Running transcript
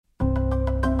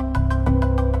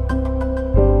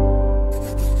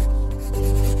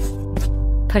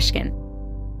Pushkin.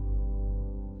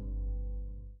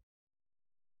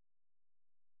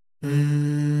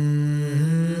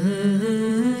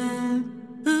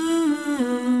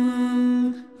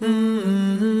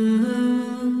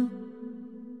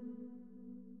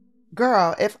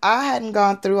 Girl, if I hadn't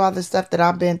gone through all the stuff that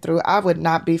I've been through, I would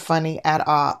not be funny at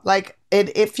all. Like,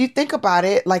 if you think about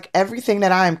it, like everything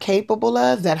that I am capable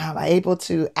of, that I'm able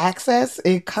to access,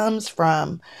 it comes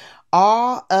from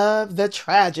all of the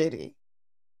tragedy.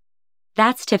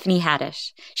 That's Tiffany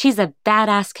Haddish. She's a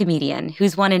badass comedian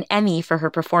who's won an Emmy for her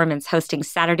performance hosting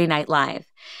Saturday Night Live.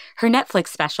 Her Netflix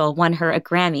special won her a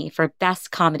Grammy for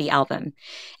Best Comedy Album.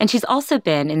 And she's also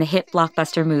been in the hit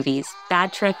blockbuster movies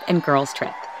Bad Trip and Girls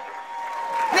Trip.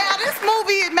 Now, this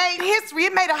movie, it made history.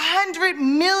 It made $100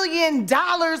 million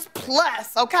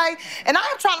plus, okay? And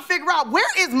I'm trying to figure out, where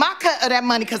is my cut of that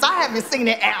money? Because I haven't seen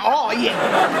it at all yet.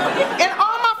 And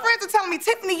all my friends are telling me,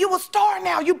 Tiffany, you a star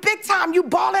now. You big time. You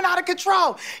balling out of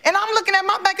control. And I'm looking at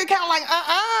my bank account like,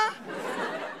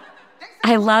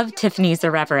 I love Tiffany's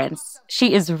irreverence.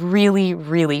 She is really,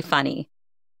 really funny.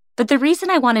 But the reason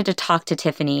I wanted to talk to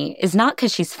Tiffany is not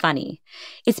because she's funny.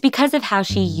 It's because of how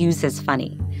she uses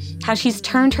funny, how she's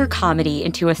turned her comedy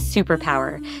into a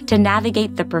superpower to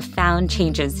navigate the profound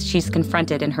changes she's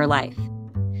confronted in her life.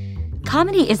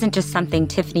 Comedy isn't just something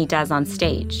Tiffany does on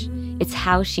stage. It's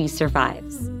how she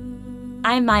survives.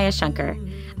 I'm Maya Shankar.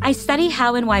 I study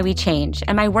how and why we change,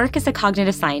 and my work as a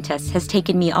cognitive scientist has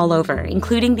taken me all over,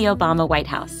 including the Obama White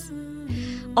House.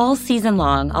 All season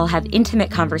long, I'll have intimate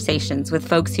conversations with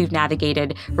folks who've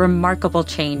navigated remarkable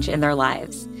change in their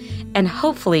lives. And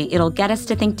hopefully, it'll get us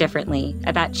to think differently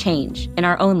about change in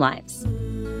our own lives.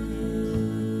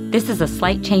 This is a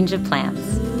slight change of plans.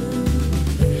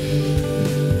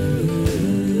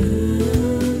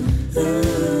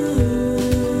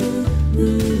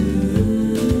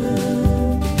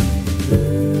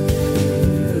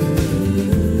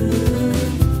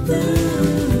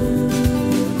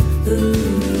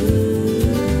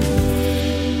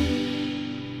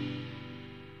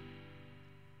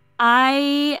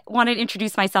 I wanted to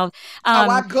introduce myself.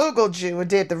 I Googled you and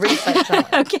did the research on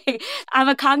it. Okay. I'm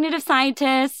a cognitive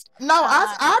scientist. No,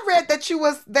 I read that you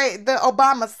was the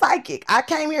Obama psychic. I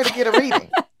came here to get a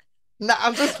reading. No,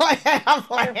 I'm just playing. I'm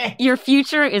playing. Your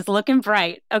future is looking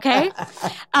bright, okay?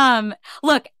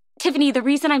 Look, Tiffany, the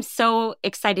reason I'm so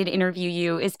excited to interview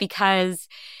you is because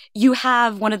you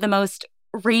have one of the most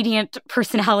radiant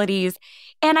personalities.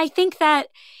 And I think that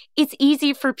it's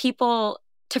easy for people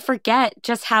to forget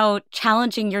just how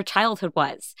challenging your childhood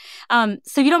was.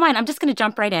 So you don't mind, I'm just going to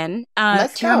jump right in to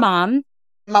your mom.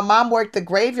 My mom worked the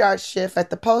graveyard shift at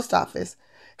the post office.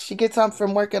 She gets home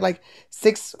from work at like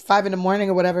 5 in the morning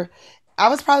or whatever. I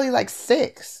was probably like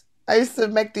 6. I used to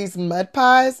make these mud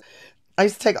pies. I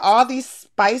used to take all these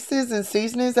spices and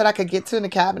seasonings that I could get to in the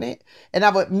cabinet, and I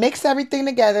would mix everything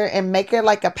together and make it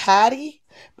like a patty.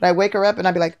 But I'd wake her up and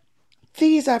I'd be like,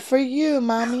 "These are for you,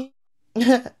 Mommy."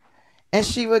 And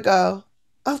she would go,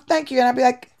 "Oh, thank you." And I'd be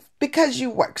like, "Because you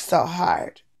work so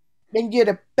hard. And you're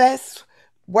the best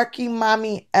working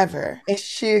mommy ever." And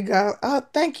she'd go, "Oh,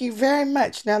 thank you very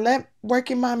much. Now let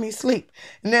working mommy sleep."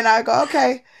 And then I'd go,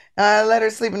 "Okay." Let her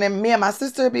sleep. And then me and my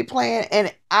sister would be playing.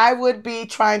 And I would be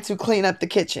trying to clean up the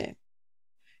kitchen.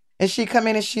 And she'd come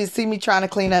in and she'd see me trying to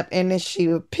clean up. And then she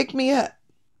would pick me up.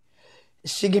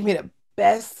 She'd give me the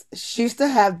best. She used to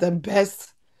have the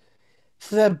best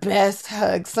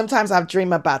hugs. Sometimes I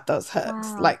dream about those hugs.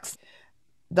 Wow. Like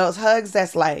those hugs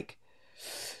that's like,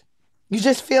 you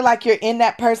just feel like you're in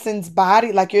that person's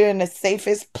body, like you're in the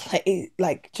safest place,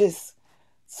 like just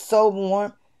so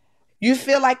warm. You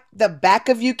feel like the back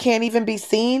of you can't even be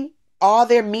seen. All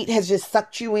their meat has just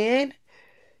sucked you in.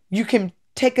 You can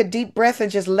take a deep breath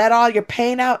and just let all your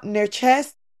pain out in their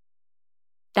chest.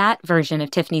 That version of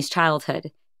Tiffany's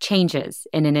childhood changes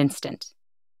in an instant.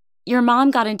 Your mom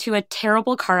got into a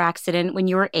terrible car accident when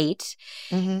you were 8.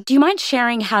 Mm-hmm. Do you mind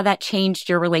sharing how that changed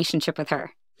your relationship with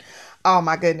her? Oh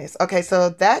my goodness. Okay, so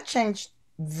that changed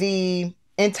the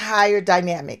entire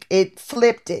dynamic. It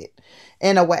flipped it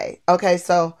in a way. Okay,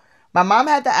 so my mom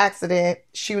had the accident.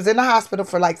 She was in the hospital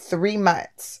for like 3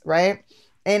 months, right?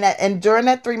 And during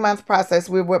that 3-month process,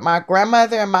 we were with my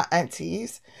grandmother and my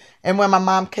aunties. And when my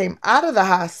mom came out of the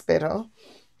hospital,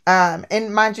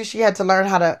 and mind you, she had to learn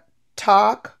how to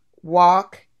talk,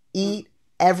 walk, eat,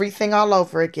 everything all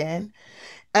over again.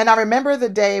 And I remember the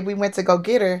day we went to go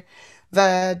get her,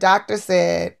 the doctor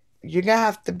said, "You're going to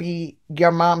have to be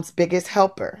your mom's biggest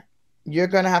helper. You're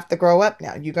going to have to grow up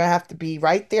now. You're going to have to be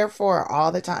right there for her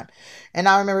all the time." And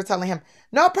I remember telling him,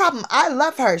 "No problem. I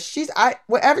love her.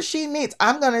 Whatever she needs,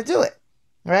 I'm going to do it."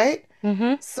 Right?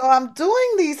 Mm-hmm. So I'm doing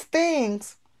these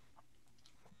things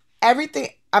Everything.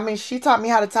 I mean, she taught me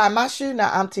how to tie my shoe.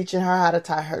 Now I'm teaching her how to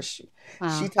tie her shoe.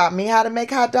 She Wow. taught me how to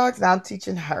make hot dogs. Now I'm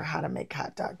teaching her how to make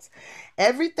hot dogs.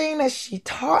 Everything that she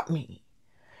taught me,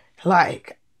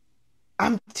 like,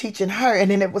 I'm teaching her.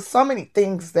 And then it was so many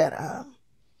things that,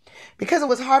 because it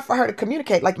was hard for her to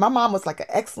communicate. Like, my mom was like an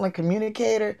excellent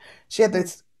communicator. She had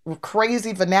this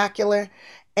crazy vernacular.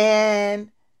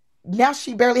 And now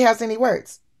she barely has any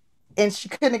words. And she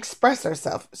couldn't express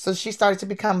herself. So she started to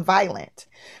become violent.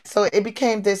 So it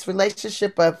became this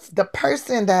relationship of the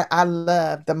person that I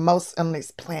loved the most on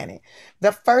this planet.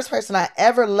 The first person I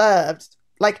ever loved,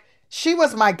 like, she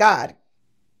was my God,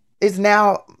 is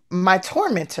now my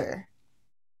tormentor.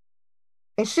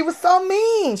 And she was so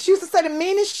mean. She used to say the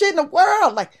meanest shit in the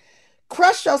world, like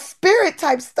crush your spirit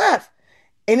type stuff.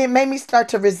 And it made me start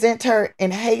to resent her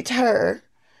and hate her,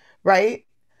 right?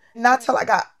 Not till I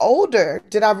got older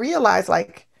did I realize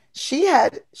like she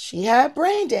had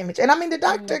brain damage. And I mean the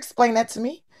doctor explained that to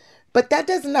me, but that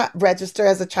does not register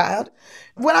as a child.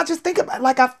 When I just think about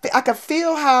like I could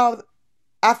feel how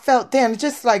I felt then,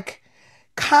 just like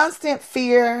constant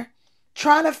fear,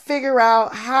 trying to figure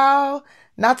out how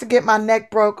not to get my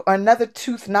neck broke or another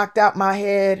tooth knocked out my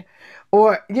head,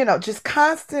 or just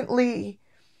constantly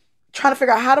trying to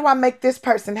figure out how do I make this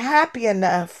person happy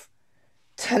enough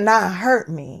to not hurt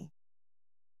me.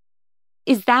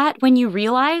 Is that when you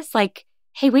realize, like,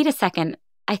 hey, wait a second,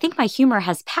 I think my humor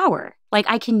has power. Like,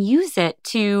 I can use it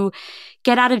to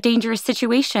get out of dangerous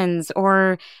situations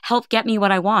or help get me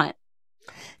what I want.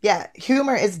 Yeah,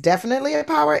 humor is definitely a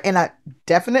power, and I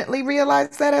definitely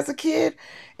realized that as a kid.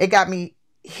 It got me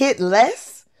hit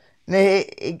less,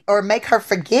 or make her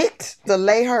forget,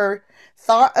 delay her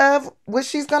thought of what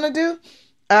she's gonna do.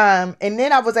 And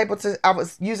then I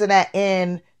was using that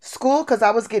in school because I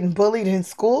was getting bullied in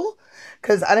school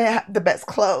because I didn't have the best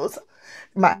clothes.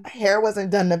 My hair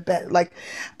wasn't done the best. Like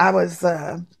I was,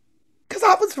 because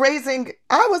I was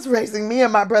raising me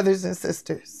and my brothers and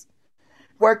sisters,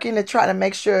 working to try to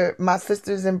make sure my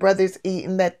sisters and brothers eat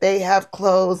and that they have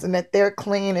clothes and that they're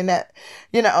clean and that,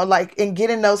 like, and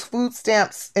getting those food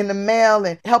stamps in the mail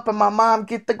and helping my mom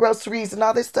get the groceries and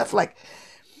all this stuff. Like,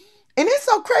 and it's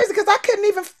so crazy because I couldn't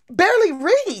even barely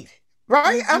read,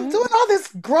 right? I'm doing all this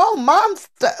grown mom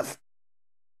stuff.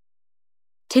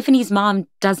 Tiffany's mom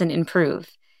doesn't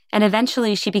improve, and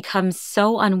eventually she becomes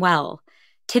so unwell.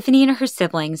 Tiffany and her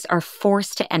siblings are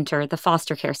forced to enter the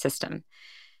foster care system.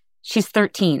 She's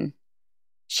 13.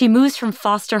 She moves from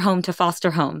foster home to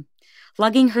foster home,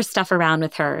 lugging her stuff around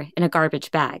with her in a garbage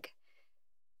bag.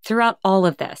 Throughout all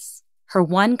of this, her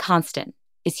one constant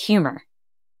is humor.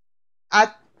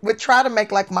 I would try to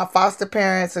make like my foster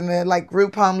parents and the like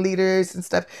group home leaders and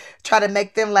stuff, try to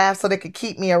make them laugh so they could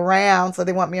keep me around, so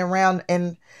they want me around.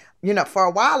 And for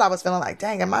a while I was feeling like,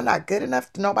 dang, am I not good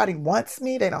enough? Nobody wants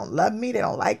me. They don't love me. They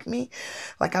don't like me.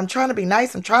 Like, I'm trying to be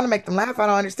nice. I'm trying to make them laugh. I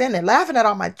don't understand. They're laughing at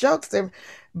all my jokes,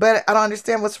 but I don't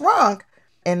understand what's wrong.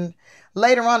 And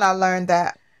later on, I learned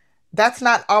that that's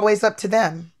not always up to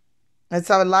them. And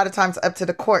so a lot of times up to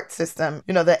the court system,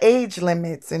 the age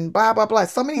limits and blah, blah, blah.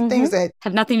 So many things that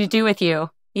have nothing to do with you.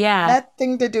 Yeah.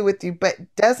 nothing to do with you, but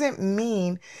doesn't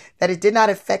mean that it did not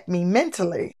affect me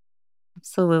mentally.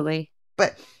 Absolutely.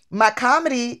 But my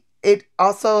comedy, it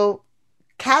also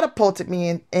catapulted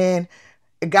me and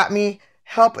it got me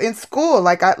help in school.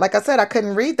 Like I said, I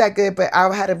couldn't read that good, but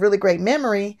I had a really great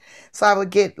memory. So I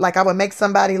would make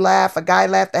somebody laugh, a guy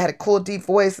laugh that had a cool deep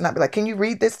voice, and I'd be like, can you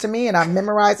read this to me? And I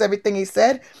memorize everything he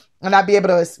said, and I'd be able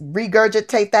to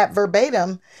regurgitate that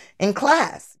verbatim in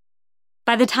class.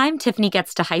 By the time Tiffany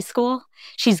gets to high school,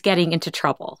 she's getting into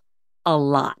trouble. A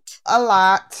lot. A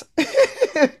lot.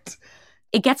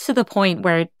 It gets to the point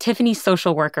where Tiffany's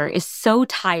social worker is so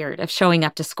tired of showing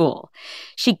up to school.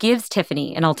 She gives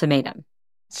Tiffany an ultimatum.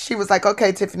 She was like,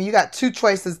 okay, Tiffany, you got two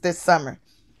choices this summer.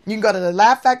 You can go to the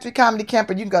Laugh Factory Comedy Camp,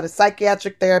 or you can go to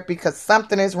psychiatric therapy because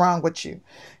something is wrong with you.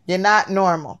 You're not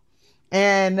normal.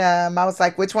 And I was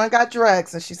like, which one got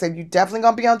drugs? And she said, you definitely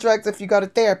going to be on drugs if you go to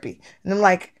therapy. And I'm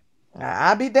like,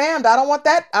 I'll be damned. I don't want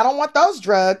that. I don't want those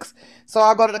drugs. So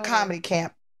I'll go to the comedy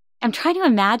camp. I'm trying to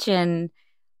imagine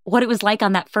what it was like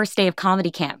on that first day of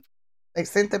comedy camp. They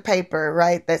sent the paper,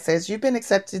 right, that says you've been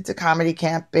accepted to comedy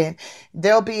camp and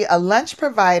there'll be a lunch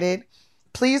provided.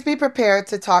 Please be prepared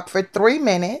to talk for 3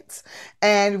 minutes,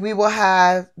 and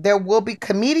there will be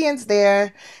comedians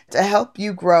there to help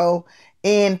you grow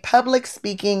in public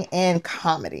speaking and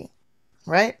comedy,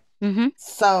 right?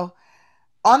 So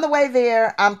on the way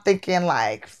there, I'm thinking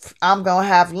like, I'm going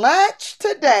to have lunch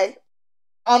today.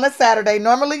 On a Saturday.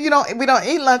 Normally we don't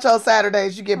eat lunch on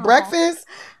Saturdays. You get breakfast,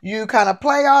 you kind of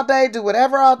play all day, do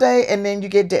whatever all day, and then you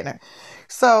get dinner.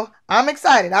 So I'm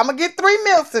excited. I'm going to get 3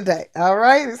 meals today. All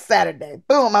right. It's Saturday.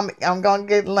 Boom. I'm going to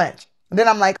get lunch. And then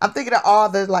I'm thinking of all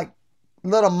the like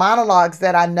little monologues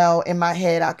that I know in my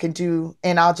head I could do.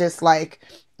 And I'll just like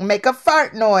make a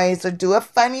fart noise or do a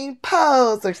funny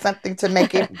pose or something to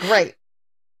make it great.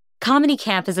 Comedy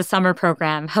Camp is a summer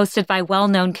program hosted by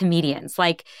well-known comedians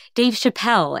like Dave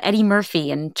Chappelle, Eddie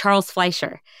Murphy, and Charles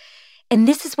Fleischer. And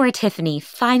this is where Tiffany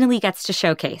finally gets to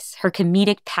showcase her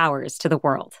comedic powers to the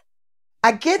world.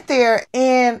 I get there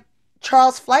and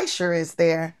Charles Fleischer is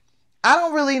there. I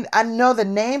know the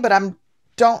name, but I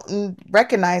don't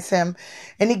recognize him.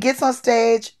 And he gets on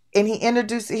stage and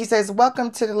he says,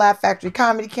 "Welcome to the Laugh Factory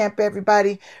Comedy Camp,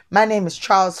 everybody. My name is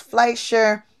Charles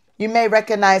Fleischer. You may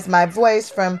recognize my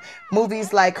voice from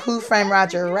movies like Who Framed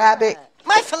Roger Rabbit."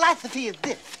 My philosophy is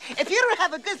this. If you don't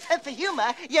have a good sense of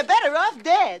humor, you're better off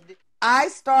dead. I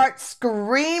start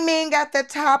screaming at the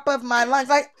top of my lungs,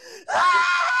 like,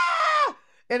 "Ah!"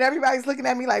 And everybody's looking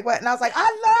at me like, what? And I was like, "I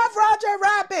love Roger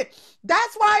Rabbit.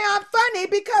 That's why I'm funny,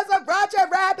 because of Roger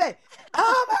Rabbit.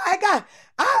 Oh my God,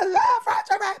 I love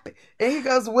Roger Rabbit." And he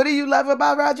goes, "What do you love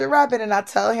about Roger Rabbit?" And I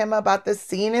tell him about the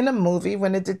scene in the movie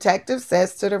when the detective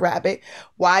says to the rabbit,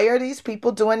 "Why are these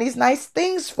people doing these nice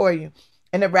things for you?"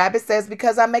 And the rabbit says,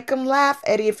 "Because I make them laugh,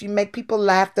 Eddie. If you make people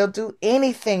laugh, they'll do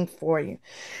anything for you."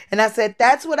 And I said,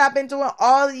 "That's what I've been doing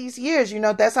all these years.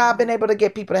 That's how I've been able to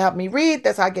get people to help me read.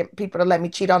 That's how I get people to let me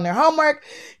cheat on their homework.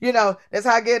 That's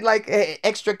how I get like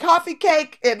extra coffee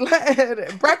cake and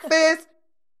breakfast."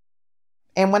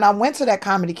 And when I went to that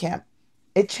comedy camp,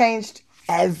 it changed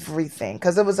everything,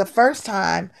 because it was the first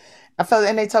time I felt,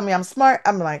 and they told me I'm smart.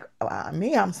 I'm like,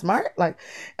 me, I'm smart? Like,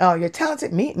 "Oh, you're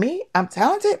talented? Me, I'm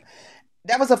talented?"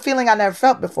 That was a feeling I never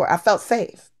felt before. I felt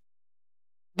safe.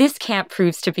 This camp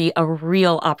proves to be a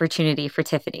real opportunity for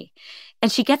Tiffany,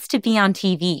 and she gets to be on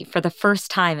TV for the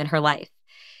first time in her life.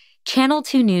 Channel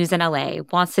 2 News in LA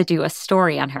wants to do a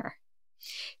story on her.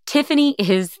 Tiffany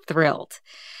is thrilled,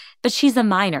 but she's a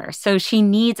minor, so she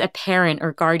needs a parent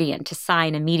or guardian to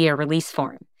sign a media release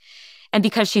form. And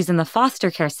because she's in the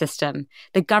foster care system,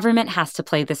 the government has to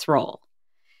play this role.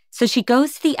 So she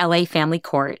goes to the LA family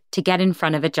court to get in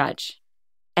front of a judge.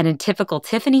 And in typical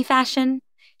Tiffany fashion,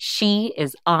 she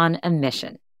is on a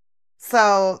mission.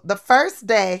 So the first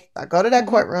day, I go to that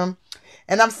courtroom,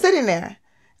 and I'm sitting there.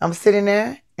 Nobody's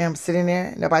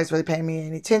really paying me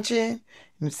any attention.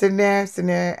 I'm sitting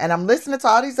there, and I'm listening to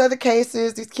all these other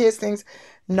cases, these kids' things.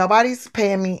 Nobody's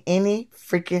paying me any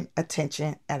freaking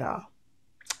attention at all.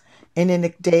 And then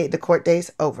the court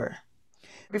day's over.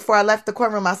 Before I left the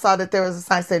courtroom, I saw that there was a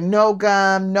sign that said no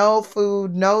gum, no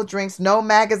food, no drinks, no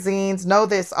magazines, no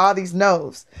this, all these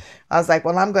no's. I was like,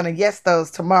 well, I'm going to yes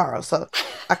those tomorrow. So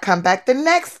I come back the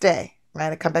next day,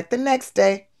 right?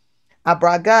 I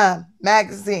brought gum,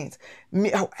 magazines,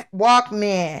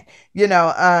 Walkman,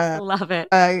 Love it.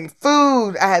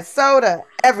 Food. I had soda,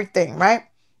 everything, right?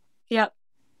 Yep.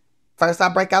 First, I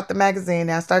break out the magazine.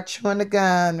 Then I start chewing the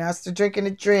gum. Then I start drinking the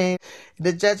drink.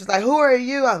 The judge is like, "Who are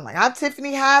you?" I'm like, "I'm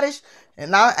Tiffany Haddish,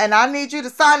 and I need you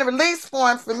to sign a release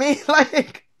form for me."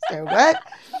 Like, say what?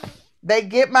 They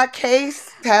get my case,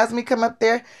 has me come up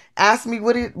there, ask me,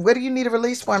 what do you need a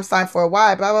release form signed for?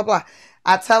 Why? Blah, blah, blah.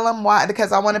 I tell them why,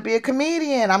 because I want to be a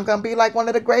comedian. I'm going to be like one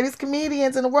of the greatest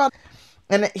comedians in the world.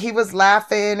 And he was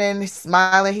laughing and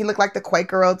smiling. He looked like the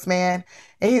Quaker Oats man.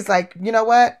 And he's like, "You know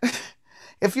what?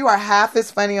 If you are half as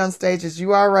funny on stage as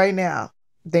you are right now,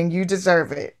 then you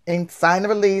deserve it." And sign the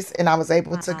release, and I was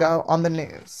able to go on the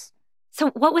news.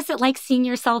 So what was it like seeing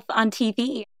yourself on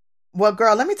TV? Well,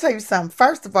 girl, let me tell you something.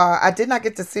 First of all, I did not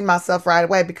get to see myself right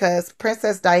away because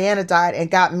Princess Diana died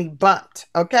and got me bumped,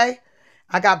 okay?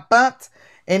 I got bumped,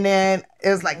 and then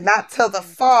it was like not till the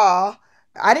fall.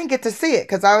 I didn't get to see it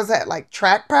because I was at like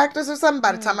track practice or something.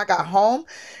 By the time I got home,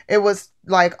 it was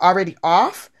like already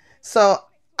off. So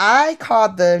I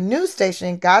called the news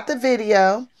station, got the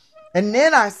video, and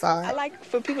then I saw it. I like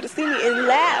for people to see me and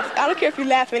laugh. I don't care if you're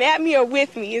laughing at me or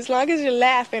with me, as long as you're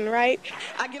laughing, right?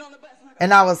 I get on the bus.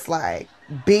 And I was like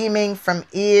beaming from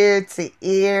ear to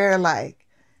ear, like,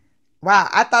 wow,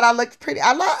 I thought I looked pretty.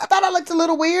 I thought I looked a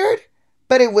little weird,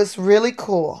 but it was really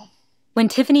cool. When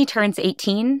Tiffany turns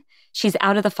 18, she's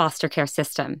out of the foster care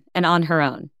system and on her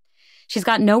own. She's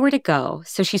got nowhere to go,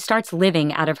 so she starts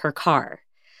living out of her car.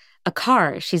 A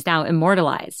car she's now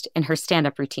immortalized in her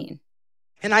stand-up routine.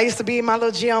 And I used to be in my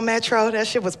little Geo Metro. That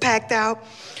shit was packed out.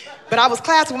 But I was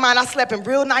classy with mine. I slept in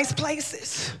real nice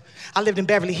places. I lived in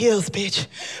Beverly Hills, bitch.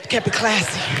 Kept it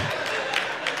classy.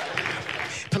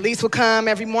 Police would come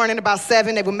every morning about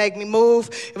 7. They would make me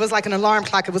move. It was like an alarm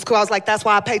clock. It was cool. I was like, that's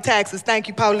why I pay taxes. Thank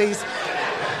you, police.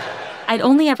 I'd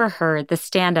only ever heard the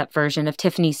stand-up version of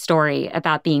Tiffany's story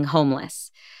about being homeless.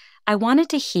 I wanted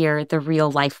to hear the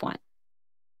real-life one.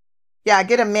 Yeah, I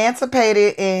get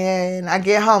emancipated and I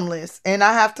get homeless and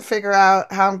I have to figure out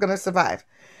how I'm going to survive.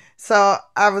 So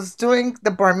I was doing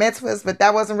the bar mitzvahs, but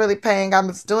that wasn't really paying. I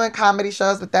was doing comedy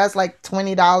shows, but that's like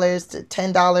 $20 to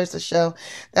 $10 a show.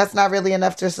 That's not really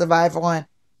enough to survive on.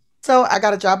 So I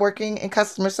got a job working in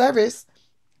customer service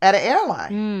at an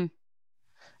airline.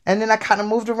 And then I kind of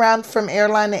moved around from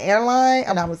airline to airline,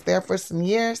 and I was there for some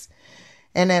years.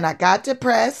 And then I got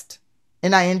depressed,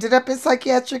 and I ended up in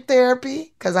psychiatric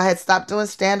therapy because I had stopped doing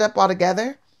stand-up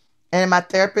altogether. And my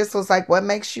therapist was like, what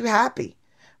makes you happy?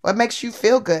 What makes you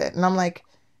feel good? And I'm like,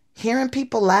 hearing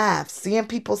people laugh, seeing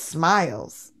people's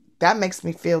smiles, that makes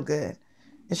me feel good.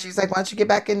 And she's like, why don't you get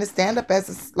back into stand-up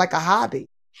as like a hobby?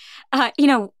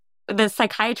 The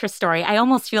psychiatrist story, I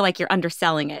almost feel like you're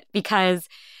underselling it because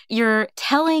you're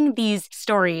telling these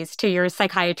stories to your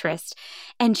psychiatrist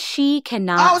and she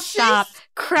cannot stop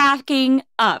cracking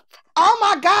up. Oh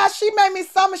my gosh, she made me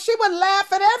summer. She would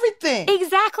laugh at everything.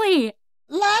 Exactly.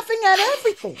 Laughing at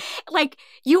everything. Like,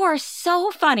 you are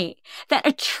so funny that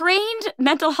a trained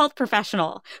mental health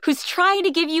professional who's trying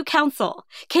to give you counsel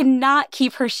cannot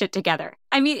keep her shit together.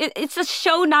 I mean, it's a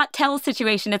show not tell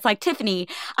situation. It's like, Tiffany,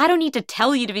 I don't need to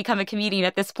tell you to become a comedian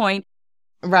at this point.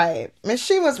 Right. And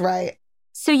she was right.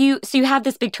 So you have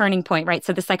this big turning point, right?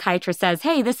 So the psychiatrist says,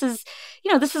 hey, this is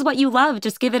what you love.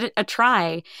 Just give it a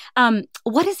try.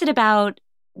 What is it about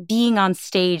being on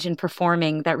stage and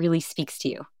performing that really speaks to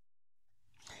you?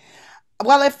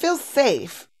 Well, it feels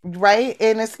safe, right?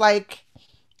 And it's like,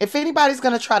 if anybody's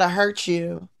going to try to hurt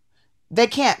you, they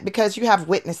can't because you have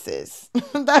witnesses.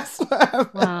 That's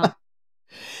what wow.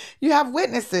 You have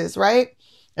witnesses, right?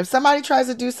 If somebody tries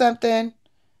to do something,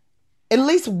 at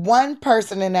least one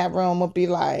person in that room will be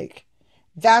like,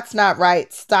 that's not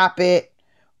right. Stop it.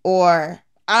 Or,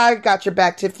 I got your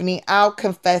back, Tiffany. I'll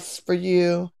confess for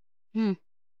you.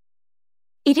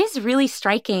 It is really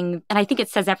striking, and I think it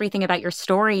says everything about your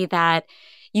story that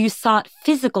you sought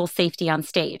physical safety on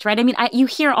stage, right? I mean, you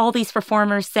hear all these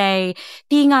performers say,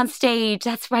 being on stage,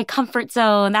 that's my comfort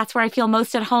zone. That's where I feel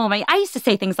most at home. I used to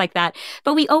say things like that,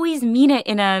 but we always mean it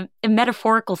in a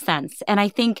metaphorical sense. And I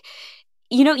think,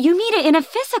 you mean it in a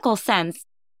physical sense.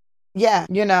 Yeah,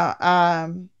 you're not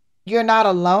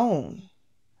alone.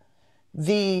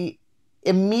 The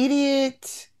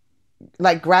immediate,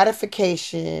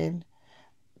 gratification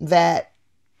that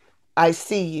I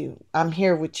see you, I'm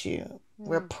here with you,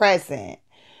 we're present,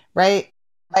 right?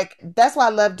 That's why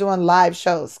I love doing live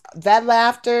shows. That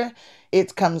laughter,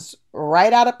 it comes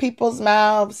right out of people's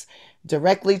mouths,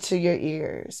 directly to your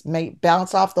ears, may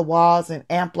bounce off the walls and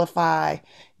amplify.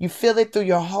 You feel it through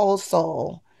your whole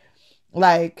soul.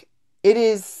 It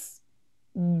is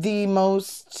the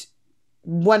most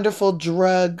wonderful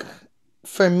drug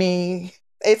for me.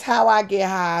 It's how I get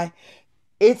high.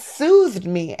 It soothed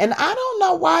me. And I don't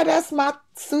know why that's my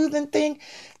soothing thing.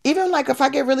 Even if I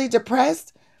get really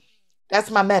depressed, that's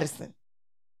my medicine.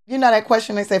 You know that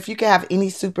question they say, if you could have any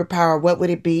superpower, what would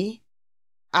it be?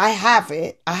 I have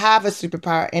it. I have a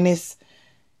superpower, and it's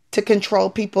to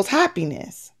control people's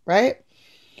happiness, right?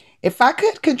 If I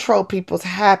could control people's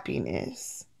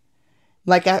happiness,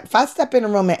 if I step in a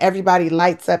room and everybody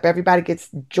lights up, everybody gets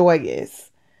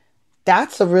joyous,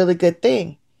 that's a really good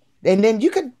thing. And then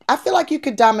I feel like you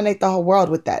could dominate the whole world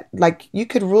with that. You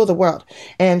could rule the world.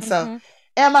 And so,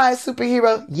 am I a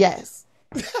superhero? Yes.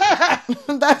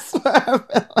 That's what I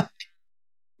feel like.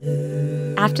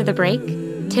 After the break,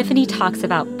 Tiffany talks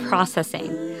about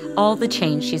processing all the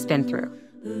change she's been through.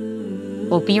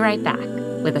 We'll be right back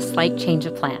with a slight change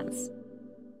of plans.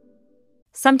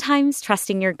 Sometimes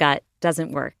trusting your gut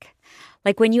doesn't work.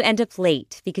 Like when you end up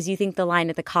late because you think the line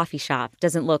at the coffee shop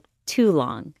doesn't look too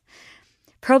long.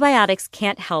 Probiotics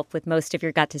can't help with most of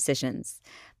your gut decisions,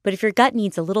 but if your gut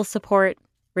needs a little support,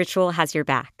 Ritual has your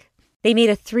back. They made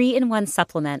a 3-in-1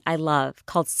 supplement I love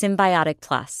called Symbiotic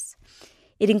Plus.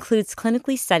 It includes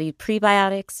clinically studied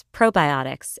prebiotics,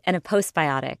 probiotics, and a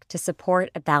postbiotic to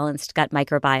support a balanced gut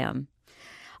microbiome.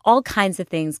 All kinds of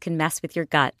things can mess with your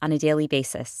gut on a daily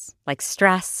basis, like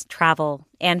stress, travel,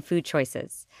 and food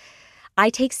choices. I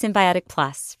take Symbiotic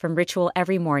Plus from Ritual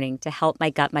every morning to help my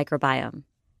gut microbiome.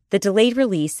 The delayed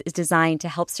release is designed to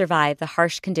help survive the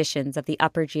harsh conditions of the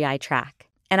upper GI tract,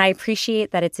 and I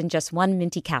appreciate that it's in just one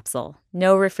minty capsule,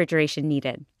 no refrigeration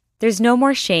needed. There's no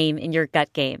more shame in your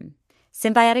gut game.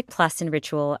 Symbiotic Plus and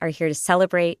Ritual are here to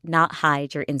celebrate, not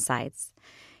hide your insides.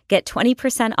 Get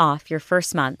 20% off your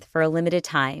first month for a limited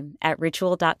time at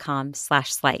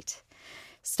ritual.com/slight.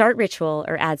 Start Ritual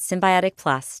or add Symbiotic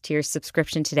Plus to your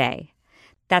subscription today.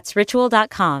 That's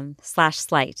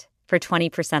ritual.com/slight for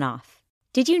 20% off.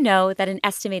 Did you know that an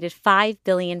estimated 5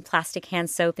 billion plastic hand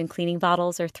soap and cleaning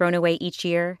bottles are thrown away each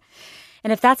year?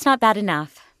 And if that's not bad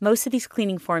enough, most of these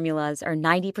cleaning formulas are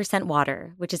 90%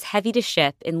 water, which is heavy to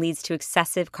ship and leads to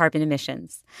excessive carbon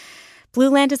emissions.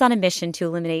 Blueland is on a mission to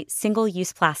eliminate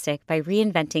single-use plastic by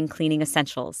reinventing cleaning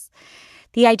essentials.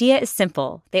 The idea is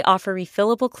simple. They offer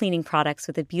refillable cleaning products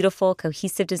with a beautiful,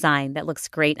 cohesive design that looks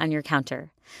great on your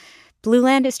counter.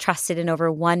 Blueland is trusted in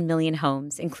over 1 million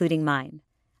homes, including mine.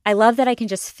 I love that I can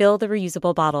just fill the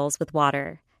reusable bottles with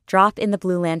water, drop in the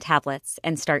Blueland tablets,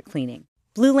 and start cleaning.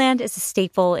 Blueland is a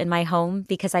staple in my home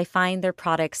because I find their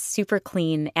products super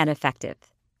clean and effective.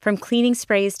 From cleaning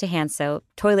sprays to hand soap,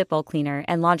 toilet bowl cleaner,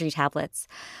 and laundry tablets,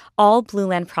 all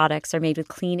Blueland products are made with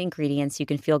clean ingredients you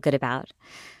can feel good about.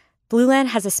 Blueland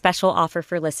has a special offer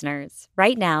for listeners.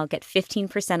 Right now, get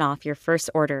 15% off your first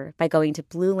order by going to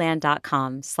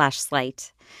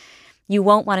blueland.com/slight. You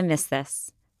won't want to miss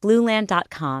this.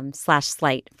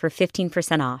 blueland.com/slight for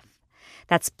 15% off.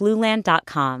 That's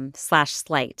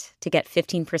blueland.com/slight to get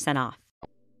 15% off.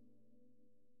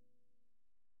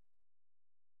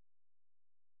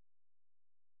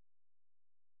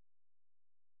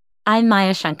 I'm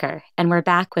Maya Shankar, and we're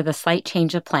back with a slight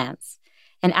change of plans.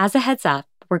 And as a heads up,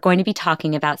 we're going to be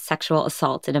talking about sexual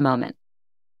assault in a moment.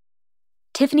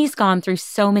 Tiffany's gone through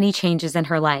so many changes in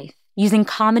her life, using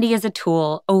comedy as a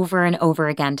tool over and over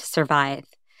again to survive.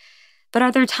 But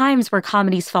are there times where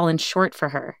comedy's fallen short for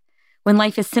her, when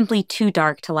life is simply too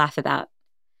dark to laugh about?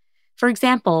 For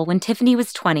example, when Tiffany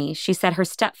was 20, she said her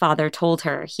stepfather told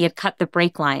her he had cut the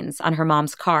brake lines on her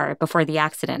mom's car before the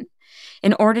accident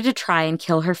in order to try and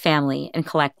kill her family and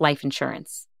collect life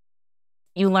insurance.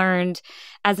 You learned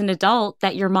as an adult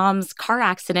that your mom's car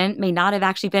accident may not have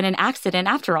actually been an accident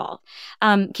after all.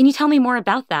 Can you tell me more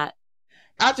about that?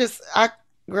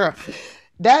 Girl,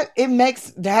 that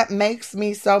makes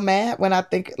me so mad when I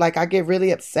think, like, I get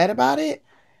really upset about it.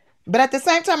 But at the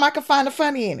same time, I can find the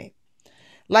funny in it.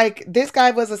 Like, this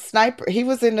guy was a sniper. He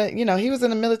was in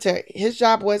the military. His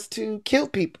job was to kill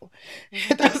people.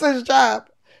 That's his job.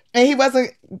 And he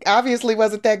obviously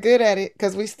wasn't that good at it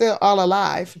because we still all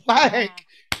alive. Like,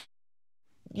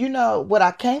 what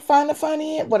I can't find the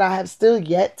funny in, what I have still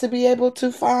yet to be able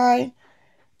to find,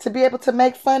 to be able to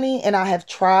make funny, and I have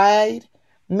tried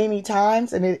many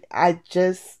times, and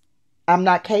I'm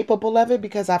not capable of it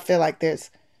because I feel like it's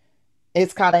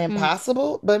kind of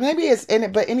impossible, but maybe it's in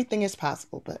it, but anything is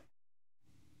possible. But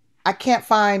I can't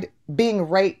find being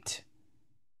raped.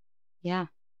 Yeah.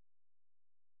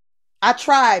 I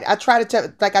tried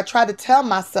to tell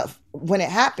myself when it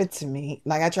happened to me,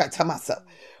 like I tried to tell myself,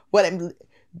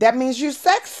 that means you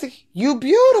sexy, you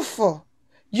beautiful,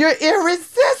 you're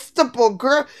irresistible,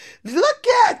 girl. Look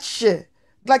at you.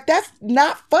 Like, that's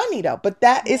not funny though, but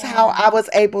that is how I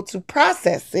was able to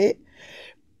process it.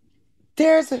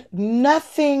 There's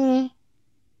nothing,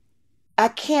 I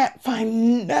can't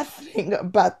find nothing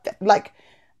about that. Like,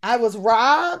 I was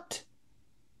robbed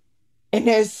and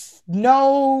there's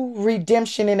no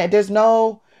redemption in it. There's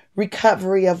no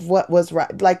recovery of what was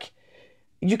right. Like,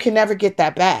 you can never get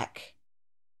that back.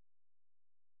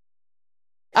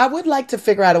 I would like to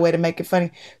figure out a way to make it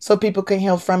funny so people can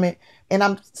heal from it. And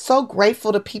I'm so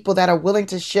grateful to people that are willing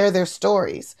to share their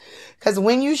stories. Because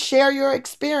when you share your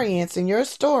experience and your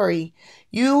story,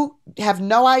 you have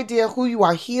no idea who you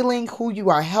are healing, who you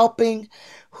are helping,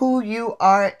 who you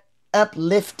are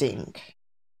uplifting.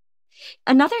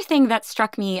 Another thing that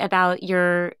struck me about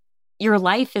your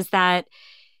life is that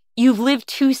you've lived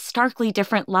two starkly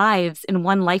different lives in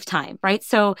one lifetime, right?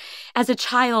 So as a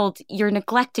child, you're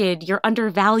neglected, you're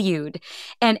undervalued.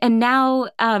 And now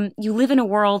you live in a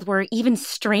world where even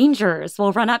strangers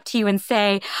will run up to you and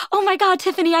say, "Oh my God,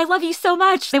 Tiffany, I love you so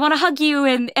much." They want to hug you.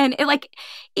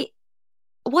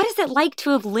 What is it like to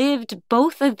have lived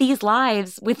both of these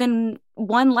lives within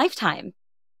one lifetime?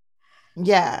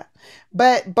 Yeah,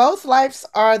 but both lives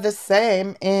are the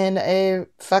same in a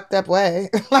fucked up way.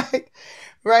 Like,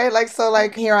 right? Like, so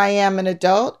like here I am an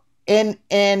adult and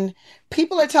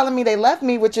people are telling me they love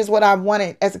me, which is what I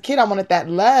wanted as a kid. I wanted that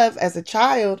love as a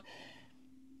child.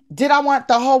 Did I want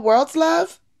the whole world's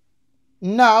love?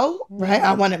 No, right?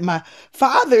 I wanted my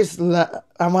father's love.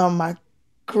 I wanted my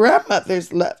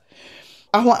grandmother's love.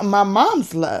 I want my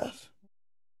mom's love.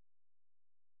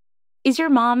 Is your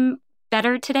mom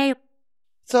better today?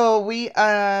 So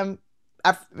I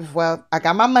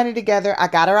got my money together. I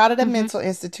got her out of the mental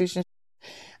institution.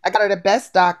 I got her the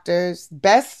best doctors,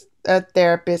 best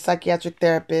therapists, psychiatric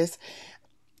therapists.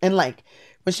 And like,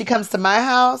 when she comes to my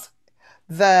house,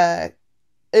 the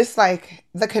it's like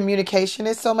the communication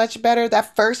is so much better.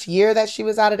 That first year that she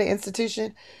was out of the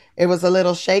institution, it was a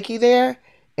little shaky there.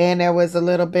 And there was a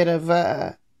little bit of,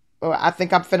 I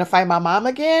think I'm finna fight my mom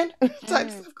again type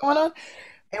stuff going on.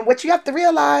 And what you have to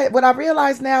realize, what I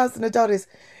realize now as an adult is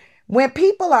when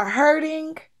people are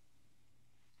hurting,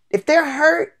 if they're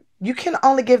hurt, you can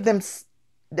only give them,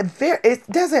 it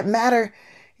doesn't matter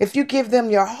if you give them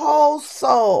your whole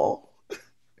soul.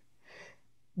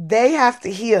 They have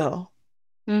to heal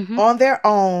on their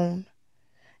own.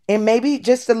 And maybe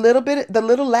just a little bit, the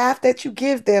little laugh that you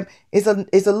give them is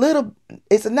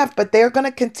enough, but they're going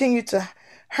to continue to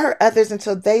hurt others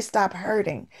until they stop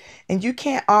hurting. And you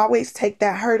can't always take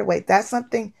that hurt away. That's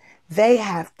something they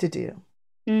have to do.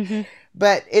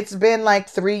 But it's been like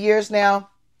 3 years now,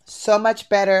 so much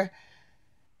better.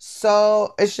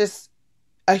 So it's just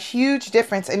a huge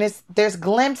difference. And there's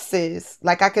glimpses,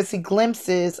 like I could see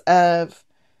glimpses of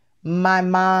my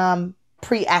mom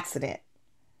pre-accident.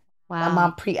 Wow. My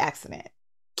mom pre-accident.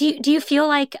 Do you feel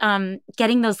like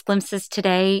getting those glimpses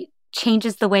today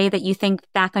changes the way that you think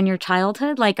back on your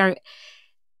childhood? Like,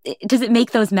 does it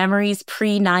make those memories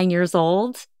pre-9 years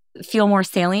old feel more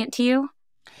salient to you?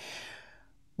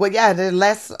 Well, yeah, they're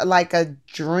less like a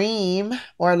dream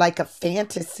or like a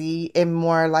fantasy and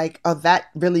more like, oh, that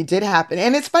really did happen.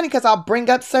 And it's funny because I'll bring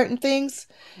up certain things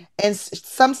and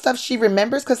some stuff she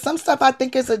remembers because some stuff I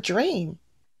think is a dream.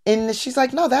 And she's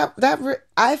like, no,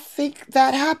 I think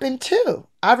that happened too.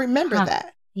 I remember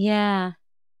that. Yeah.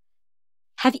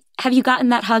 Have you gotten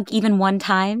that hug even one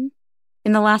time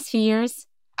in the last few years?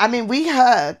 I mean, we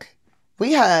hug.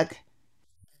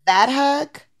 That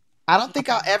hug, I don't think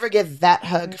I'll ever get that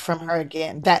hug from her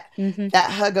again. That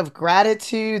hug of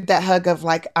gratitude, that hug of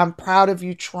like, I'm proud of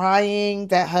you trying,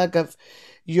 that hug of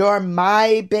you're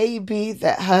my baby,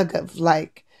 that hug of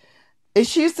like, and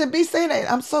she used to be saying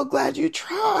that, I'm so glad you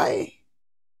try.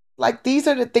 Like, these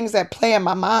are the things that play in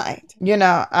my mind.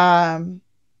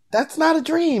 That's not a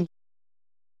dream.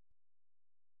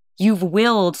 You've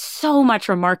willed so much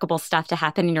remarkable stuff to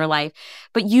happen in your life,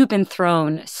 but you've been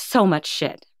thrown so much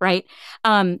shit, right?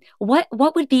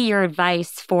 What would be your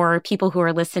advice for people who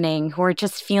are listening, who are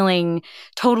just feeling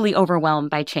totally overwhelmed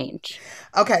by change?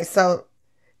 Okay, so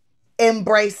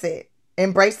embrace it.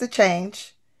 Embrace the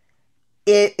change.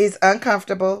 It is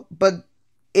uncomfortable,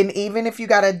 and even if you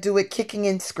got to do it kicking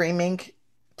and screaming,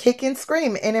 kick and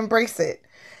scream and embrace it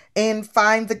and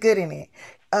find the good in it.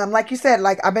 Like you said,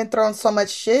 like I've been throwing so much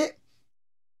shit.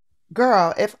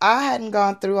 Girl, if I hadn't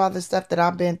gone through all the stuff that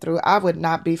I've been through, I would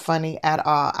not be funny at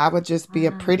all. I would just be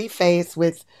a pretty face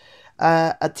with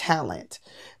a talent.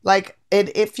 Like,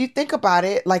 if you think about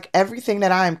it, like everything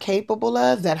that I am capable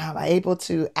of, that I'm able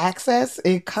to access,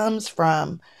 it comes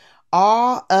from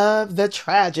all of the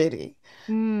tragedy.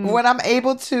 When I'm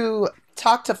able to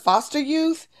talk to foster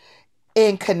youth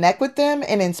and connect with them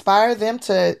and inspire them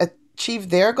to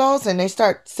achieve their goals, and they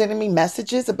start sending me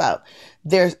messages about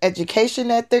their education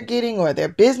that they're getting or their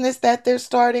business that they're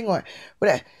starting or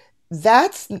whatever,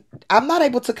 I'm not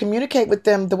able to communicate with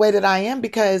them the way that I am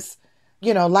because,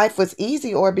 life was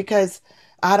easy or because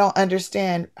I don't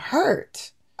understand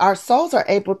hurt. Our souls are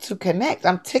able to connect.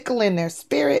 I'm tickling their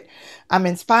spirit. I'm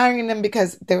inspiring them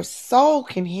because their soul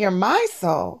can hear my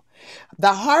soul.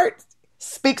 The heart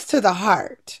speaks to the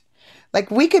heart.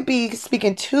 Like, we could be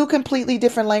speaking two completely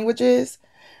different languages,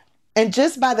 and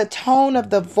just by the tone of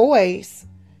the voice,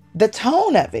 the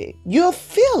tone of it, you'll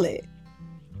feel it.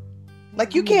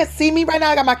 Like, you can't see me right now.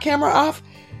 I got my camera off,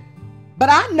 but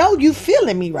I know you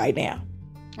feeling me right now.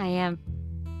 I am.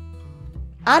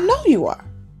 I know you are.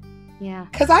 Yeah.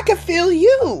 Because I can feel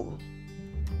you.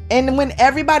 And when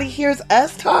everybody hears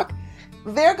us talk,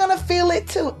 they're going to feel it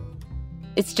too.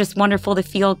 It's just wonderful to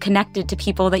feel connected to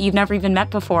people that you've never even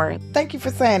met before. Thank you for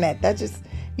saying that.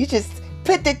 You just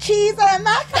put the cheese on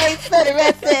my face for the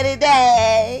rest of the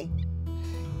day.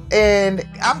 And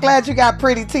I'm glad you got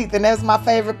pretty teeth, and that's my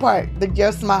favorite part,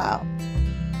 your smile.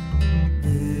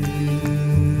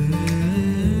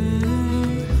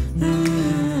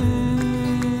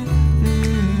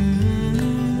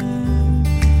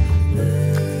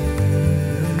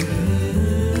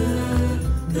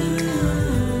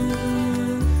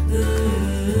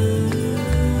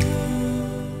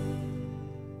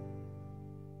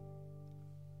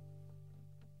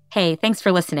 Hey, thanks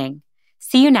for listening.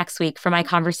 See you next week for my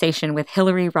conversation with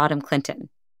Hillary Rodham Clinton.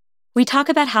 We talk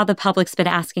about how the public's been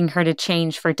asking her to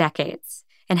change for decades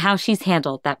and how she's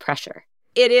handled that pressure.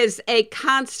 It is a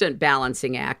constant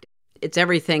balancing act. It's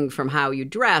everything from how you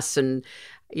dress and,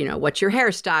 what your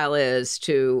hairstyle is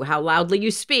to how loudly you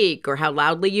speak or how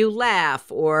loudly you laugh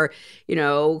or,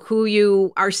 who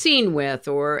you are seen with.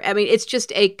 It's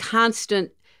just a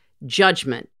constant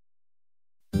judgment.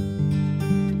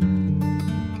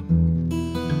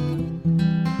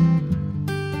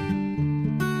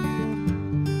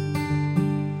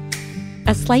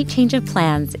 A Slight Change of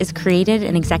Plans is created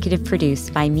and executive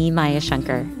produced by me, Maya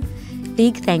Shankar.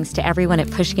 Big thanks to everyone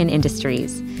at Pushkin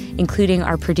Industries, including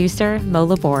our producer, Mo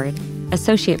Laborde,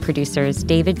 associate producers,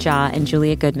 David Jha and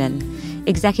Julia Goodman,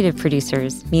 executive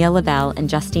producers, Mia Lavelle and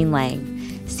Justine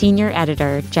Lang, senior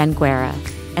editor, Jen Guerra,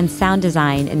 and sound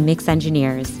design and mix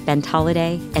engineers, Ben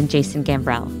Tolliday and Jason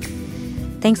Gambrell.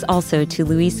 Thanks also to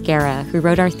Luis Guerra, who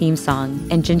wrote our theme song,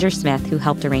 and Ginger Smith, who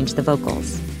helped arrange the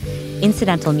vocals.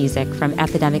 Incidental music from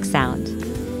Epidemic Sound.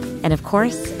 And of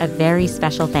course, a very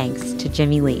special thanks to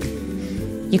Jimmy Lee.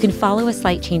 You can follow A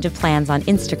Slight Change of Plans on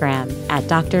Instagram at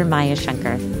Dr. Maya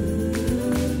Shankar.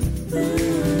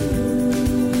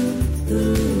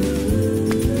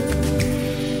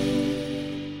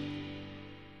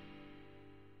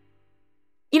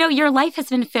 You know, your life has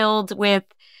been filled with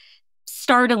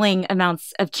startling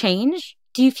amounts of change.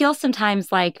 Do you feel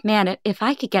sometimes like, man, if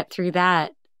I could get through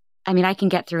that, I mean, I can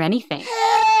get through anything?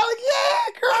 Hell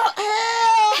yeah, girl.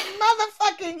 Hell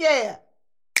motherfucking yeah.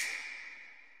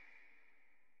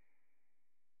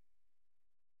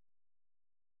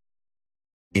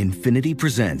 Infiniti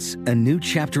presents a new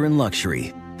chapter in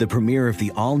luxury, the premiere of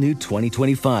the all-new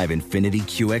 2025 Infiniti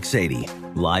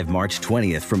QX80, live March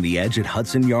 20th from the Edge at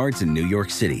Hudson Yards in New York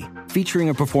City, featuring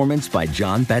a performance by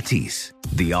John Batiste.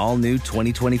 The all-new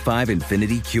 2025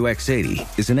 Infiniti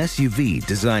QX80 is an SUV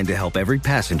designed to help every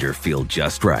passenger feel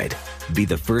just right. Be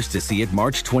the first to see it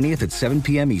March 20th at 7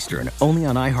 p.m. Eastern, only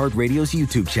on iHeartRadio's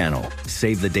YouTube channel.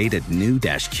 Save the date at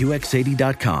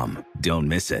new-QX80.com. Don't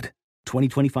miss it.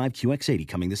 2025 QX80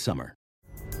 coming this summer.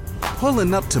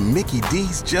 Pulling up to Mickey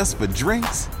D's just for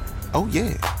drinks? Oh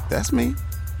yeah, that's me.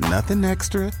 Nothing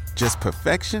extra, just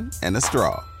perfection and a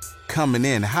straw. Coming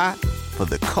in hot for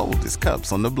the coldest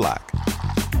cups on the block.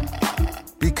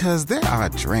 Because there are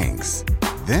drinks.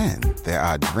 Then there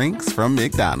are drinks from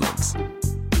McDonald's.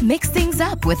 Mix things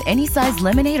up with any size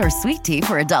lemonade or sweet tea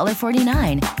for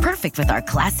 $1.49. Perfect with our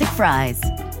classic fries.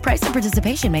 Price and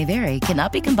participation may vary.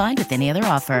 Cannot be combined with any other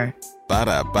offer.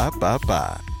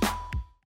 Ba-da-ba-ba-ba.